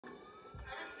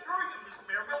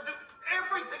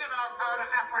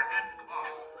apprehend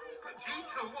all.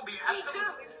 G2 will be G2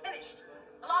 is finished,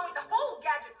 along with the whole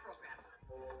gadget program.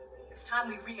 It's time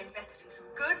we reinvested in some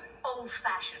good,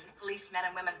 old-fashioned policemen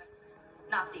and women.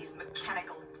 Not these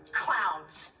mechanical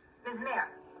clowns. Ms. Mayor,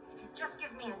 if you just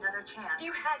give me another chance...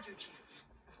 You had your chance.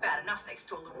 It's bad enough they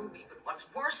stole the ruby, but what's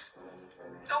worse,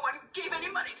 no one gave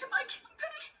any money to my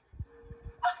company.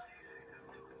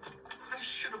 I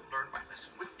should have learned my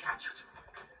lesson with Gadget.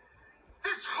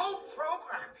 This whole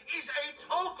program is a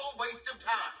total waste of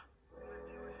time.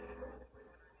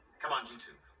 Come on, G2.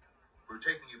 We're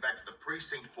taking you back to the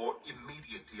precinct for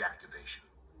immediate deactivation.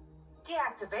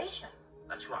 Deactivation?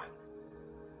 That's right.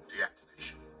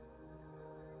 Deactivation.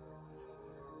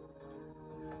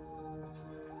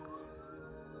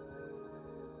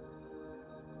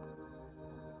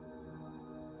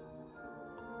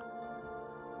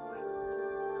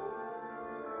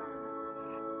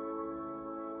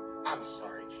 I'm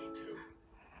sorry, G2.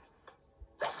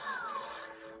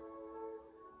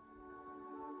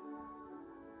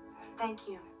 Thank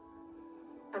you.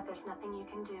 But there's nothing you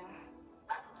can do.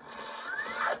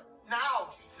 Now,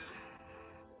 G2.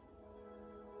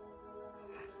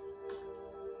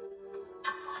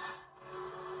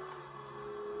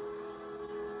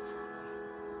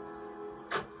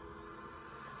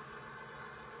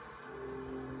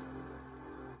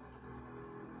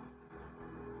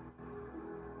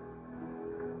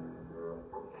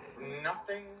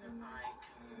 Nothing I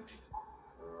can do.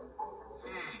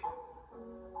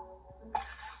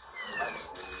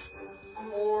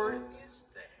 Or